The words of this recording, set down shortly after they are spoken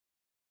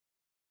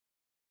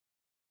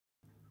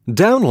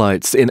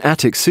Downlights in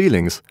attic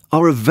ceilings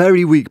are a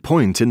very weak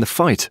point in the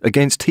fight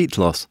against heat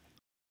loss.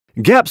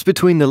 Gaps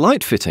between the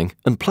light fitting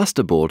and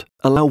plasterboard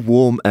allow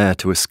warm air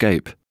to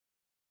escape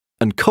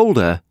and cold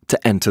air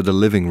to enter the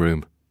living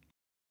room.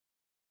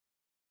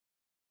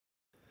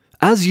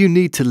 As you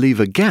need to leave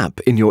a gap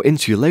in your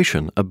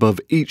insulation above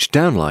each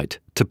downlight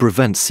to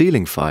prevent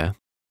ceiling fire,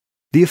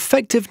 the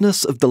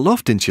effectiveness of the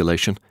loft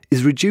insulation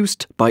is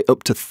reduced by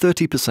up to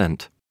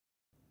 30%.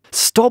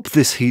 Stop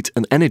this heat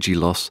and energy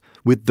loss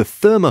with the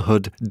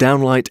Thermahood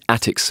Downlight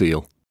Attic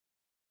Seal.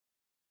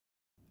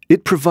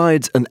 It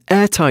provides an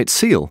airtight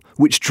seal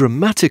which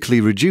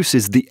dramatically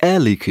reduces the air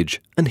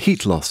leakage and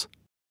heat loss.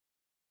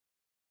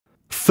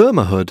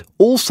 Thermahood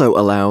also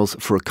allows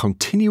for a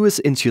continuous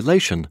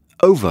insulation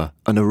over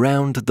and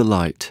around the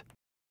light.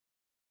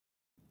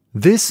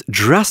 This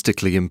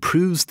drastically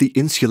improves the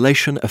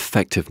insulation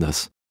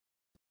effectiveness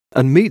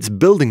and meets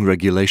building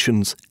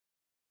regulations.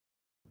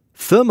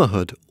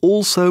 Thermahood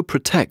also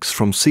protects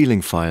from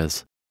ceiling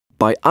fires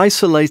by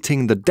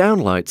isolating the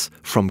downlights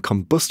from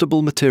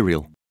combustible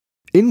material.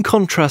 In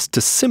contrast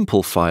to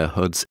simple fire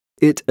hoods,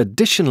 it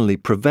additionally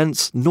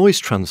prevents noise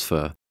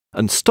transfer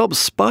and stops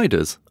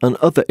spiders and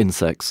other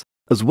insects,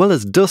 as well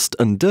as dust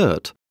and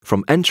dirt,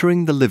 from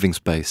entering the living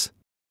space.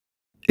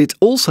 It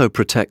also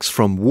protects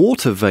from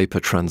water vapor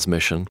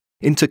transmission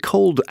into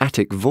cold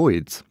attic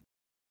voids,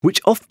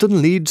 which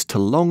often leads to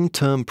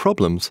long-term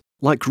problems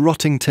like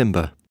rotting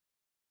timber.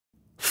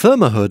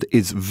 Thermahood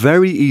is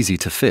very easy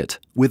to fit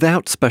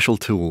without special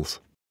tools.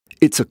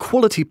 It's a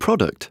quality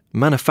product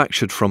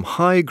manufactured from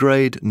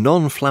high-grade,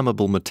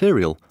 non-flammable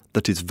material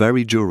that is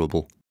very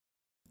durable.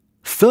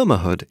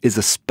 Thermahood is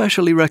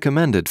especially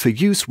recommended for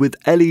use with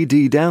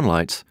LED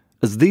downlights,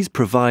 as these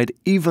provide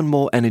even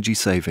more energy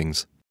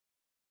savings.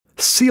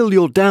 Seal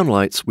your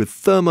downlights with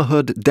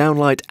Thermahood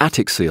Downlight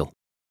Attic Seal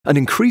and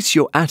increase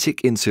your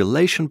attic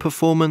insulation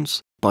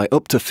performance by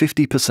up to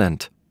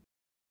 50%.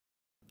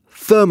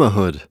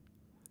 Thermahood.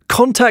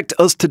 Contact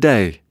us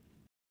today.